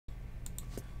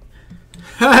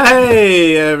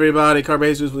Hey everybody,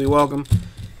 Carbases, welcome.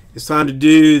 It's time to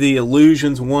do the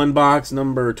Illusions 1 box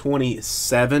number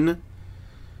 27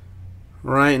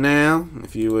 right now.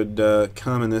 If you would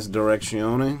come in this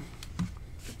direction.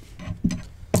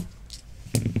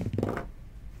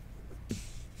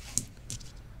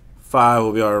 5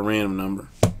 will be our random number.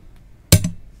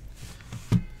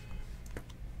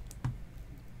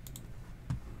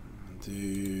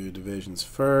 Do divisions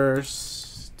first.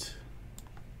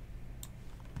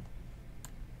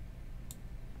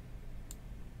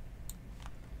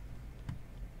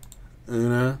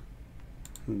 Una,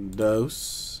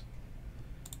 dos,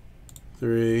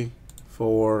 3,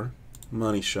 4,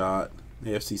 money shot.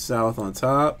 AFC South on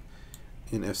top,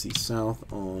 and FC South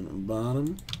on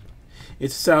bottom.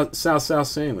 It's South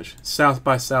sandwich, South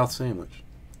by South sandwich.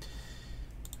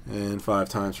 And 5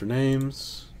 times for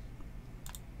names.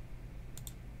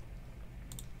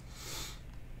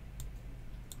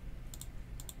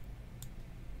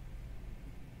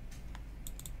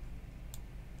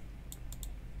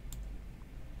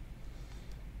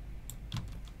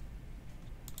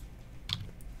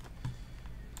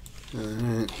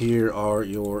 And here are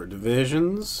your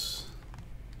divisions.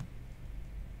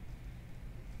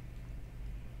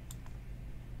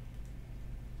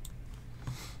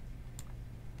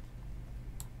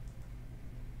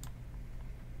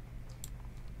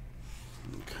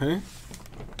 Okay.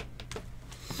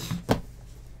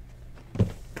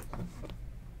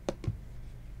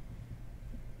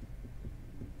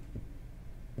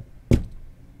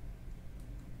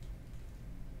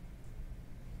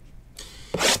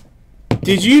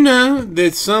 Did you know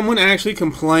that someone actually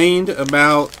complained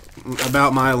about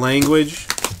my language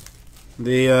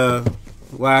the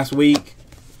last week?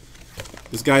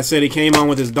 This guy said he came on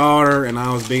with his daughter and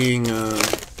I was being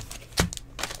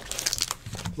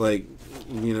like,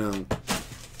 you know,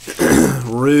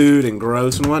 rude and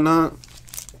gross and whatnot,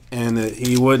 and that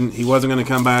he wasn't going to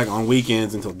come back on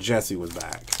weekends until Jesse was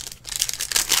back.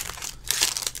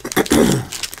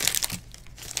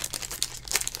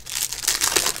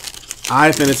 I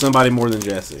offended somebody more than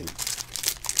Jesse.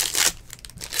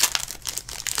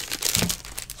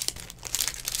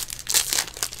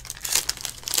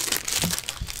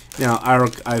 Now,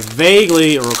 I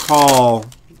vaguely recall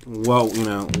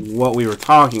what we were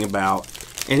talking about,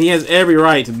 and he has every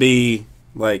right to be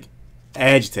like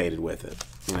agitated with it.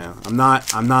 You know, I'm not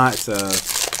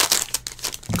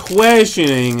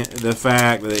questioning the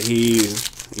fact that he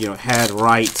had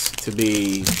rights to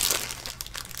be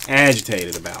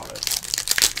agitated about it.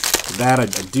 That I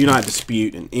do not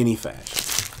dispute in any fashion.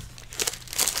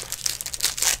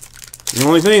 The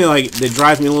only thing that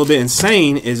drives me a little bit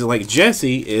insane is like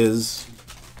Jesse is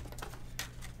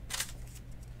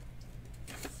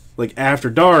like after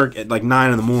dark at like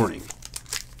 9 in the morning.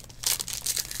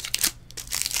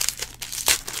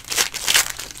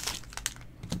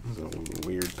 That's a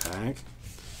weird pack.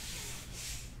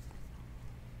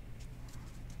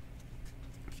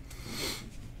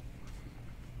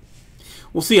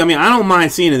 Well, see, I mean, I don't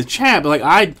mind seeing it in the chat, but like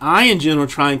I in general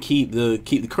try and keep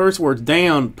the curse words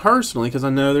down personally because I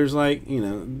know there's like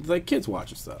like kids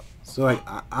watching stuff. So like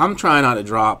I'm trying not to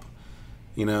drop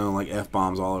like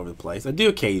F-bombs all over the place. I do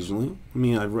occasionally.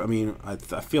 I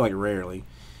feel like rarely.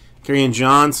 Kerryon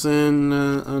Johnson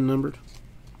unnumbered.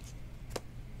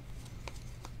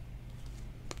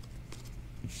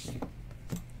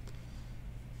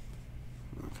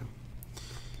 Okay.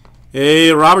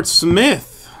 Hey, Robert Smith.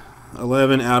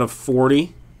 11 out of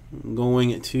 40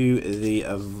 going to the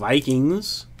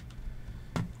Vikings.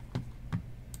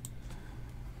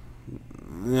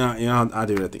 Yeah, I'll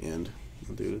do it at the end.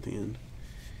 I'll do it at the end.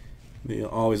 The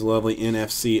always lovely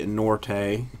NFC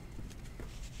Norte.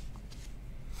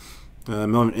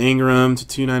 Melvin Ingram to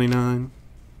 299.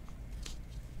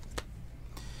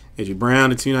 AJ Brown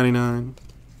to 299.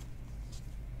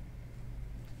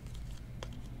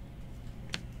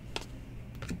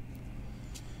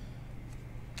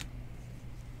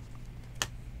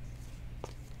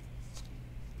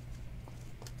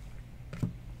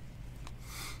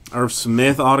 Irv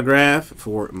Smith autograph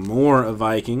for more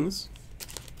Vikings.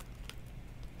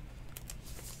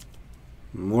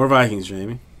 More Vikings,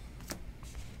 Jamie.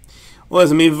 Well,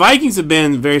 listen, I mean, Vikings have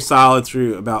been very solid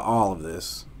through about all of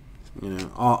this,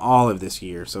 all of this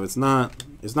year. So it's not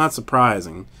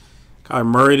surprising. Kyler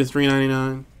Murray to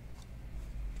 399.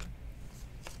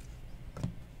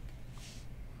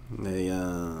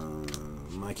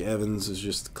 Mike Evans is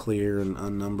just clear and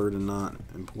unnumbered and not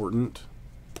important.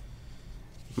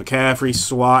 McCaffrey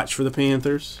swatch for the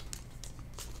Panthers.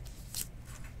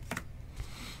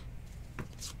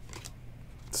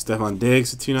 Stephon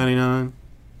Diggs at $2.99.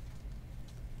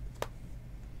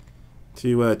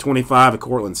 To 25 of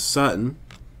Cortland Sutton.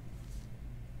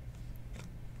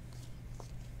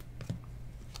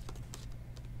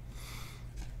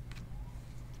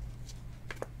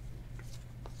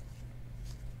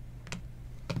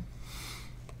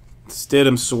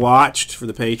 Stidham swatched for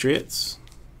the Patriots.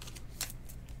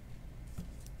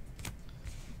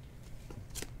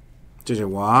 JJ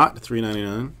Watt,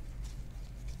 $3.99.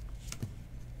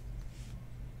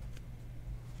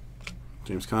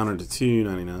 James Conner to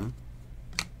 $2.99.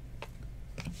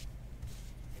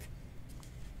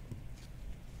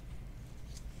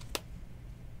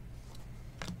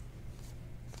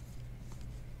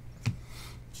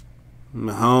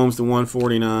 Mahomes to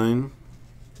 $149.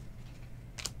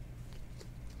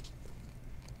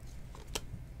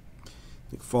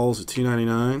 Nick Foles to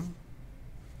 $2.99.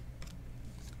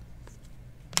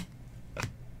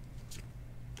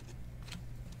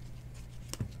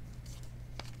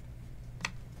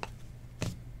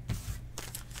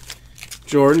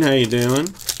 Jordan, how you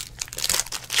doing?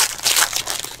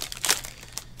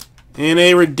 And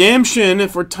a redemption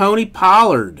for Tony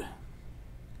Pollard.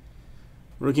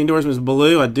 Rookie endorsement is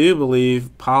blue. I do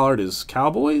believe Pollard is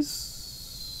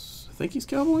Cowboys. I think he's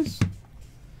Cowboys.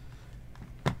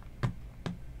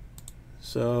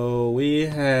 So we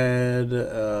had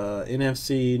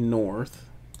NFC North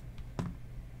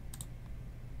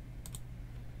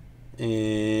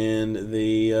and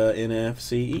the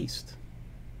NFC East.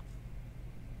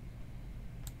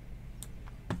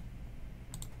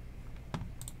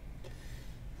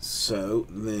 So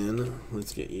then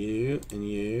let's get you and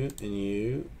you and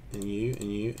you and you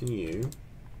and you and you.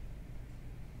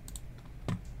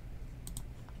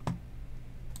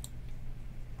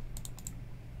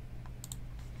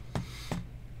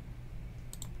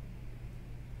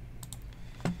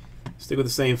 Stick with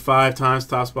the same 5 times.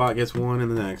 Top spot gets 1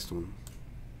 in the next one.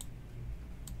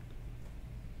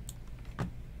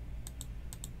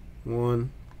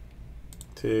 1,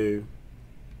 2,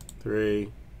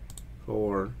 3,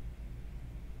 4.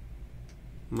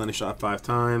 Money shot 5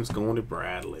 times. Going to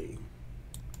Bradley.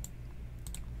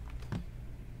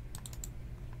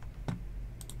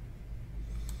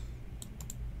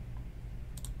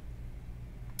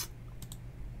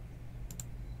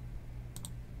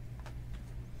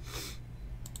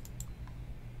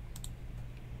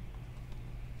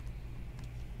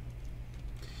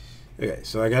 Okay,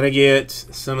 so I got to get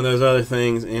some of those other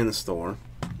things in the store.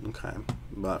 Okay,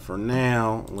 but for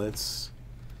now, let's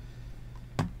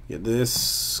get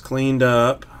this cleaned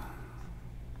up.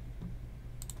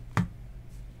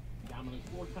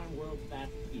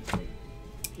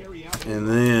 And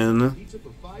then pizza for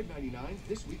 $5.99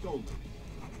 this week only.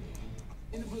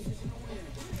 In a position to win.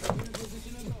 In a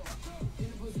position to go. In a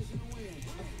position to win.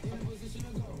 In a position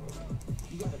to go.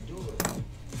 You gotta do it.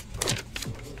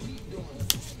 Keep doing it.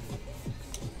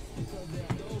 Because there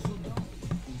are those who don't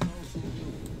and those who do.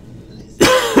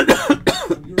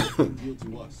 You're a big deal to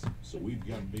us, so we've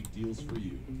got big deals for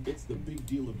you. It's the big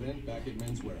deal event back at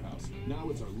Men's Warehouse. Now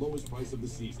it's our lowest price of the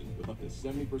season with up to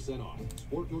 70% off.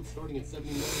 Sport coats starting at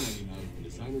 $79.99 and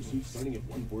designer suits starting at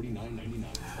 $149.99. Only at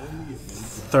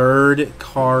Men's. Third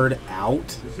card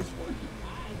out.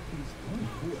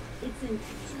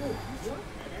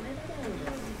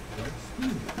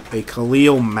 A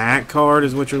Khalil Mack card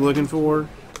is what you're looking for.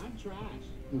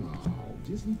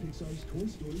 Disney Pixar's Toy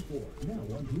Story 4, now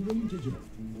on Blu-ray and digital.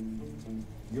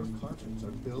 Your carpets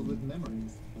are filled with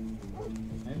memories,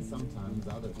 and sometimes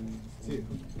other things too.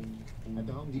 At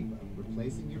the Home Depot,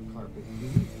 replacing your carpet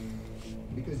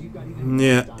because you've got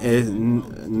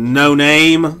even no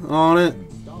name on it.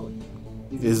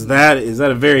 Is that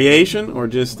a variation or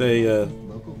just a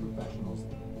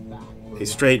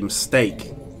straight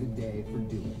mistake?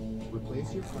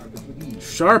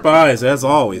 Sharp eyes as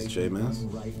always, J-Mass.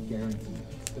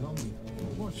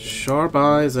 Sharp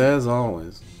eyes as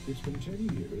always. It's been 10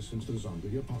 years since the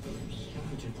zombie apocalypse.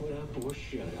 To put up or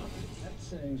shut up. That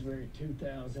sounds very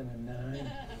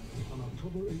 2009. On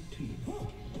October 18th.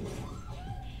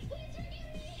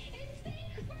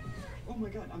 Oh my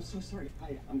God, I'm so sorry.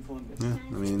 I'm Columbus. Yeah,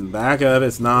 I mean, back of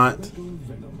it's not. I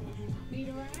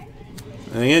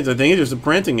think it's just a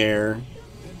printing error.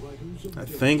 I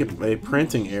think a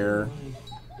printing error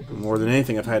more than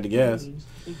anything I've had to guess.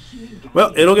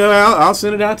 Well, it'll go out. I'll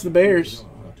send it out to the Bears.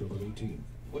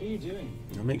 What are you doing?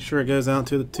 I'll make sure it goes out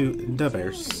to the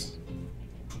Bears.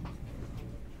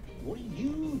 What are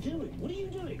you doing? What are you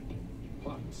doing?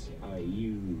 What are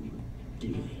you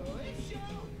doing?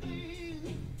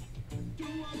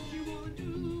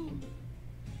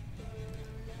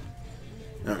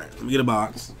 All right, let me get a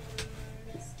box.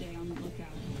 Stay on the lookout.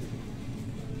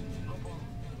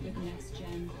 With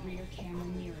next-gen rear camera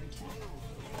mirror tech.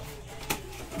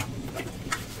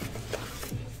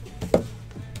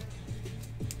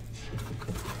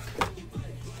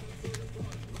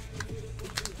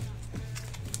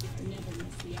 Never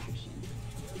miss the action.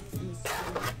 In the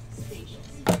smooth, spacious,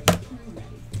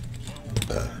 crew-ready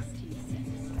cabin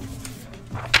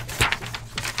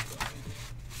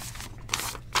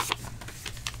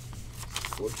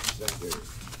Sports Center,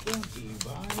 brought to you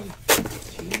by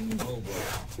T-Mobile.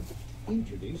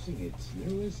 Introducing its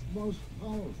newest, most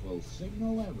powerful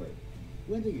signal ever.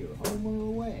 Whether you're home or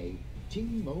away,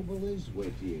 T-Mobile is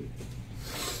with you.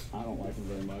 I don't like them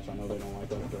very much. I know they don't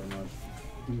like us very much.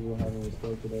 People haven't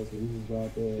respected us. We just go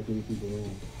out there and do people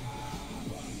wrong.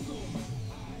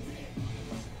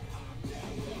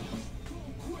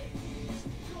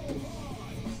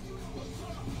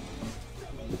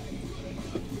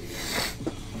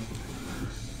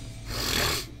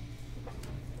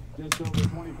 Just over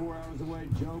 24 hours away,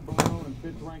 Joe Burrow and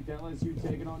fifth-ranked LSU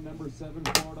taking on number 7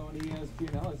 Florida on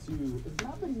ESPN. LSU has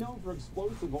not been known for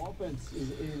explosive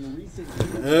offenses in recent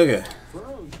years. Okay.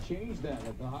 Burrow's changed that.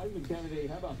 The Heisman candidate,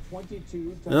 how about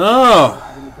 22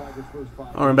 Oh. in the Tigers' first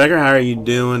 5 All right, Becker, how are you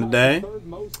doing today? Third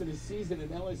most in his season in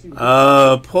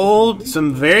LSU. Pulled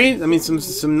some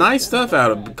some nice stuff out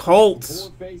of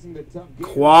Colts.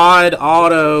 Quad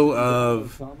auto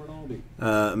of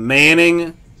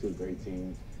Manning. Two great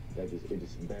teams. That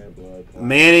just bad blood.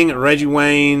 Manning, Reggie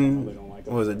Wayne, what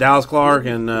was it, Dallas Clark,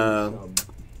 and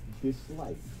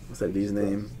Dislike what's that dude's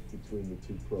name? between the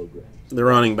two programs. The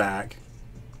running back.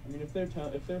 I mean, if they're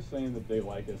saying that they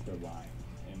like us, they're lying.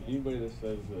 And anybody that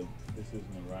says that this isn't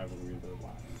a rivalry, they're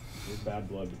lying. There's bad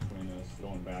blood between us,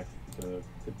 going back to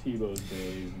Tebow's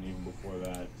days and even before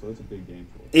that. So it's a big game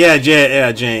for us. Yeah,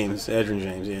 James, Edrin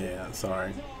James. Yeah,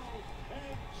 sorry.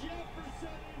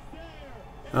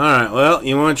 All right, well,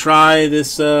 you want to try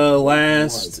this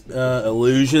last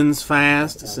illusions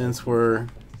fast since we're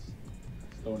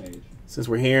Stone Age.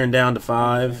 here and down to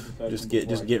 5. Just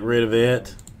get rid of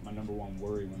it. My number one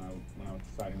worry when I was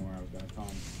deciding where I was going to come,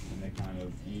 and they kind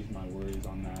of eased my worries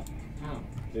on that.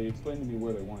 They explained to me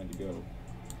where they wanted to go,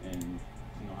 and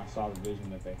I saw the vision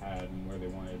that they had and where they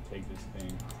wanted to take this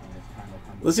thing. And it's kind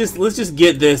of Let's just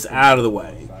get this out of the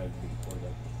way.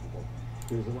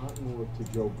 There's a lot more to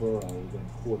Joe Burrow than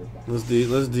quarterback. Let's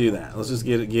do that. Let's just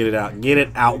get it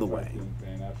out the way.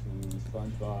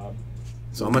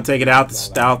 So I'm gonna take it out the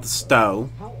stove.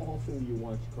 How often do you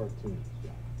watch cartoons?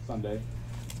 Sunday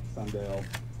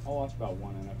I'll watch about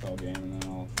one NFL game and then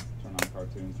I'll turn on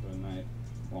cartoons for the night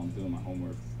while I'm doing my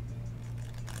homework.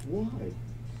 Why?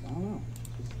 I don't know.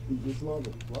 You just love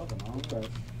it. Love them.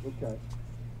 Okay.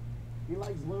 He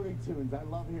likes Looney Tunes. I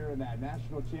love hearing that.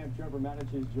 National champ Trevor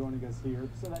Matich is joining us here.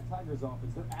 So that Tigers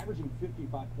offense, they're averaging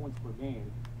 55 points per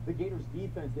game. The Gators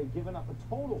defense, they've given up a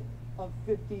total of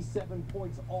 57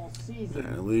 points all season.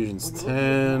 Illusions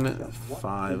 10,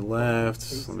 5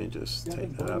 left. Let me just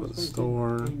take that out of the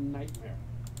store. A nightmare.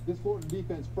 This Florida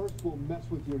defense first will mess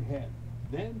with your head.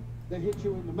 Then they hit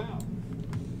you in the mouth.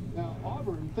 Now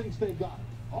Auburn thinks they got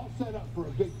it. All set up for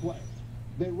a big play.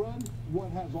 They run what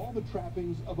has all the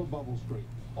trappings of a bubble screen.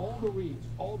 All the reads,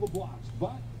 all the blocks,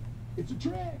 but it's a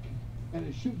trick, and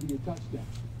it should be a touchdown.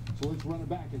 So let's run it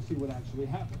back and see what actually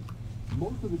happens.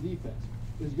 Most of the defense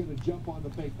is going to jump on the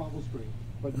fake bubble screen,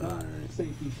 but not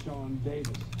safety Sean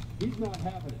Davis. He's not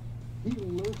having it. He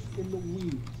lurks in the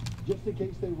weeds, just in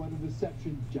case they run a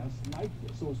deception just like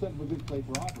this. So instead of a big play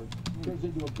for Auburn, it turns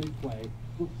into a big play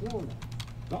for Florida.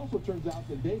 It also turns out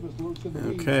that Davis lurks in the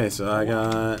weeds. Okay, so I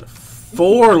got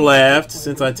 4 left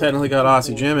since I technically got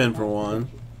Aussie Jim in for 1.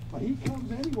 But he comes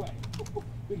anyway.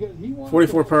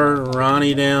 44 per,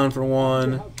 Ronnie down for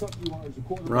 1,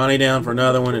 Ronnie down for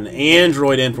another one, and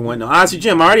Android in for 1. No, Aussie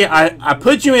Jim, I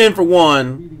put you in for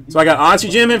 1, so I got Aussie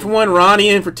Jim in for 1, Ronnie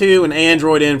in for 2, and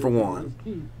Android in for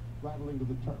 1.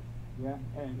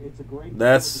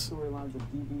 That's,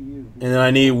 and then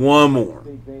I need one more.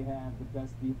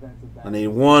 I need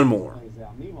one more.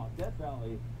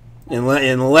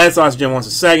 Unless Aussie Jim wants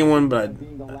a second one, but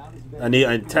I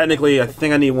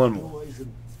think I need one more.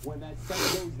 When that set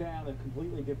goes down, a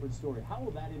completely different story. How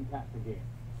will that impact the game?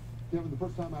 Devin, the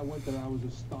first time I went there, I was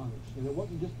astonished, and it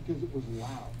wasn't just because it was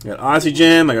loud. I got Aussie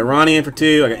Jim, I got Ronnie in for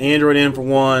 2, I got Android in for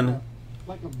 1.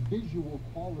 Like a visual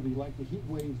quality, like the heat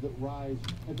waves that rise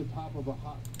at the top of a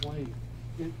hot flame.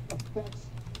 It affects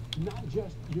not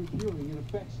just your hearing, it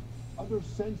affects other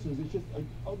senses. It's just an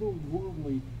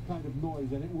otherworldly kind of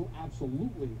noise, and it will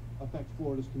absolutely affect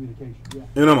Florida's communication.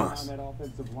 Uno más. On that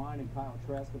offensive line and Kyle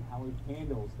Trask and how he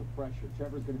handles the pressure.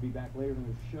 Trevor's going to be back later in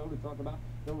the show to talk about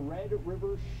the Red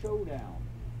River Showdown.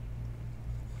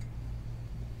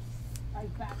 As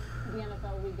back to the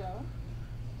NFL we go.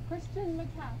 Christian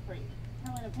McCaffrey.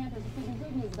 Carolina Panthers are speaking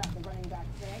good news about the running back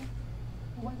today.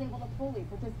 He was able to fully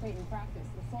participate in practice.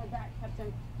 The sore back kept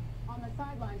him on the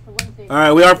sidelines for Wednesday. All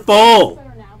right, we are full.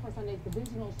 Now for Sunday's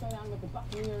divisional showdown with the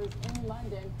Buccaneers in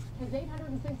London. His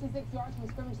 866 yards from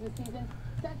scrimmage this season,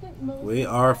 second most. We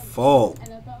are full.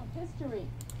 In NFL history.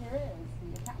 Here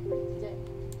is McCaffrey today.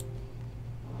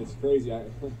 It's crazy. My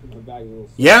bag a little.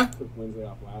 Yeah. Took Wednesday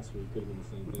off last week. Could have been the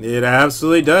same thing. It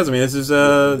absolutely does. I mean, this is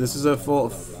a full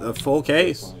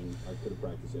case. I could have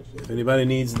practiced yesterday. If anybody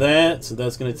needs that, so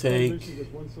that's going to take.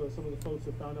 Once some of the folks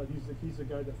have found out he's the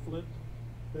guy that flipped,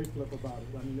 they flip about it.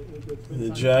 I mean, it's been The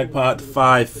time jackpot to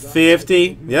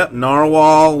 550. Yep,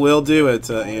 Narwhal will do it,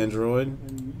 Android.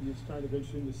 And it's kind of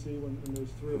interesting to see when there's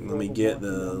 3 or 4. Let me get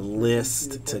the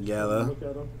list together.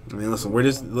 I mean, listen,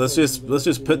 let's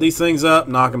just put these things up,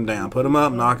 knock them down, put them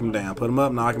up, knock them down, put them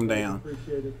up, knock them down.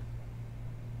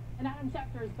 And Adam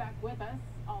Schefter is back with us.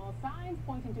 All signs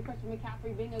pointing to Christian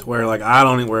McCaffrey being To where like I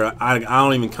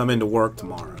don't even come into work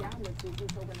tomorrow.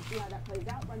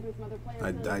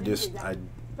 I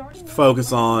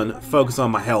focus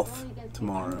on my health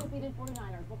tomorrow.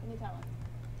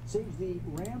 Seems the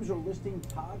Rams are listing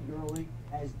Todd Gurley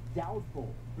as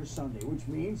doubtful for Sunday, which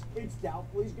means it's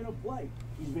doubtful he's going to play.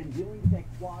 He's been dealing with that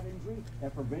quad injury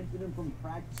that prevented him from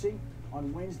practicing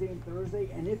on Wednesday and Thursday.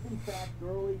 And if, in fact,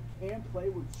 Gurley can't play,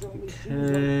 which certainly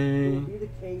seems like it will be the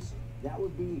case, that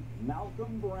would be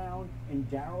Malcolm Brown and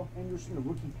Darrell Henderson, a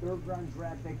rookie third-round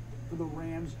draft pick for the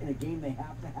Rams in a game they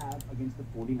have to have against the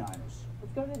 49ers.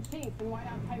 Let's go to the Chiefs and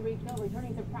wideout Tyreek Hill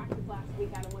returning to practice last week.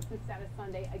 Adam, what's his status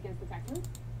Sunday against the Texans?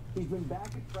 He's been back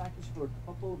at practice for a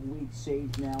couple of weeks,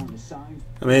 Sage, now, and the signs.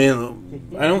 I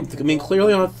mean,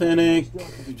 clearly authentic.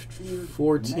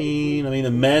 14. I mean,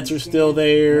 the Mets are still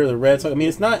there. The Red Sox. I mean,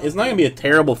 it's not gonna be a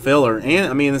terrible filler, and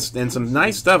I mean, and some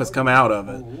nice stuff has come out of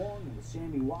it.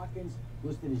 Sammy Watkins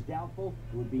listed as doubtful.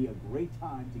 It would be a great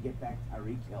time to get back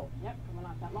Tyreek Hill. Yep, coming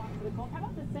off that loss for the Colts. How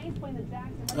about the Saints playing the Jags?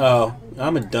 Oh,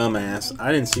 I'm a dumbass.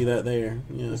 I didn't see that there.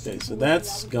 Yeah, okay, so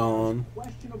that's gone.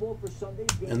 Questionable for Sunday's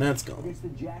game And that's gone. against the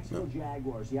Jacksonville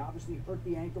Jaguars. He obviously hurt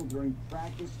the ankle during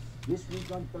practice this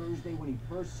week on Thursday when he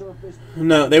first surfaced.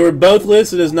 No, they were both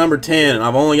listed as number 10, and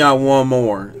I've only got one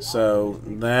more, so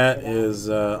that is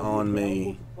on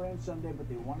me. Play on Sunday, but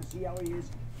they want to see how he is.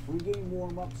 Pre-game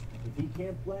warm-ups. If he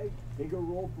can't play, bigger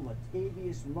role for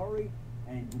Latavius Murray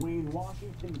and Dwayne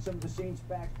Washington and some of the Saints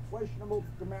back. Questionable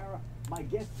for Kamara. My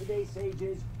guest today, Sage,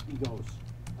 is he goes.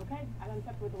 Okay, Adam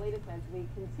Schefter with the latest as we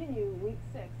continue Week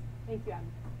 6. Thank you,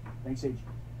 Adam. Thanks, Sage.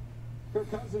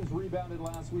 Kirk Cousins rebounded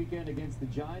last weekend against the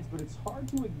Giants, but it's hard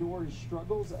to ignore his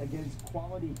struggles against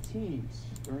quality teams.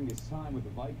 During his time with the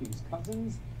Vikings,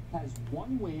 Cousins has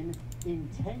 1 win in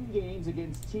 10 games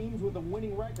against teams with a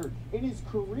winning record. In his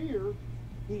career,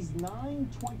 he's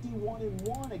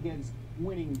 9-21-1 against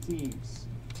winning teams.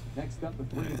 Next up, the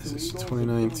 3-2 This is Eagles.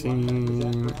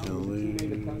 2019.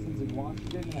 Cousins in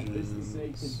Washington had this to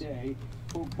say today.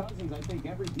 For Cousins, I think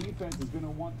every defense is going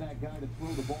to want that guy to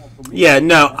throw the ball. For me, Yeah,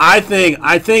 no, I think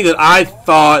that I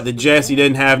thought that Jesse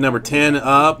didn't have number 10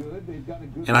 up,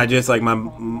 and I just like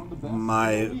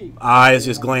my eyes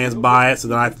just glanced by it, so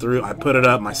then I put it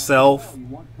up myself.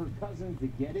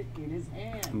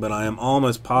 But I am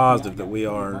almost positive that we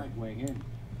are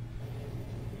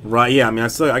right. Yeah, I mean,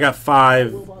 I got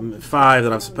five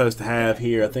that I'm supposed to have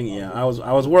here. I think I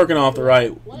was working off the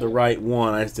right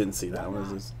one. I just didn't see that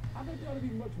one.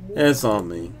 It's on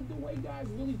me. The way guys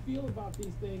really feel about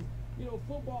these things. You know,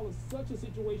 football is such a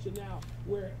situation now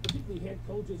where particularly head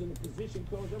coaches and the position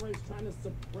coach, everybody's trying to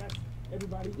suppress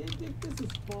everybody. This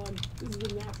is fun. This is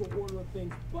the natural order of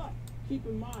things. But keep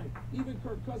in mind, even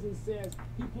Kirk Cousins says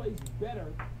he plays better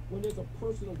when there's a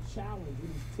personal challenge, when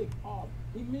he's ticked off.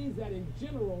 He means that in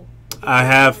general. I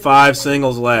have 5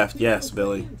 singles left. Yes,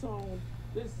 Billy.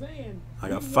 They're saying I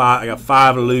got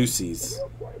 5 Lucy's. If you're a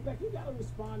quarterback, you got to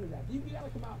respond to that. You got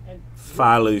to come out and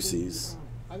 5 Lucy's.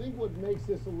 I think what makes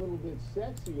this a little bit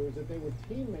sexier is that they were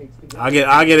teammates together.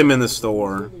 I'll get him in the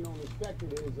store. Certainly don't expect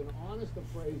it. It is an honest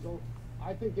appraisal.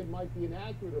 I think it might be an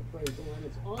accurate appraisal, and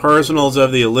it's Personals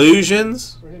of the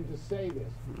Illusions. for him to say this.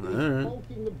 He's Alright.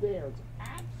 poking the bear. It's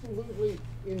absolutely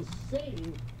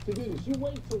insane to do this. You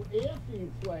wait till after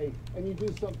you play and you do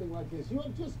something like this. You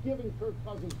have just given Kirk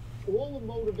Cousins all the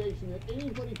motivation that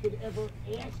anybody could ever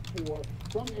ask for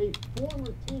from a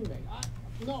former teammate.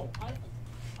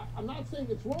 I'm not saying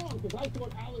it's wrong, because I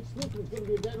thought Alex Smith was going to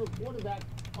be a better quarterback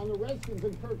on the Redskins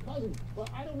than Kirk Cousins. But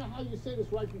I don't know how you say this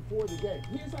right before the game.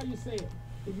 Here's how you say it.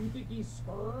 If you think he's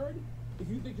scared, if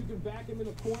you think you can back him in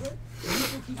a corner, if you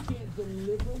think he can't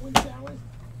deliver when challenged,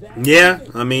 that's Yeah,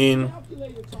 it. I mean,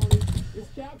 Calculated, Tony.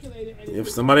 if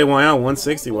somebody want out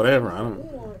 160, whatever. I don't.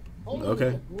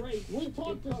 Okay. We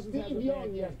talked to Steve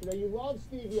Young yesterday. You love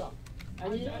Steve Young.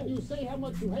 And you say how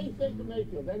much you hate Baker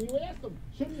Mayfield. And you asked him,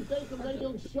 shouldn't Baker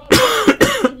Mayfield shut up?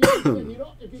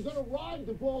 If you're going to ride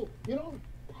the bull, you don't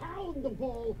pound the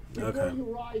bull before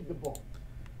you ride the bull.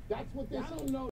 That's what this is.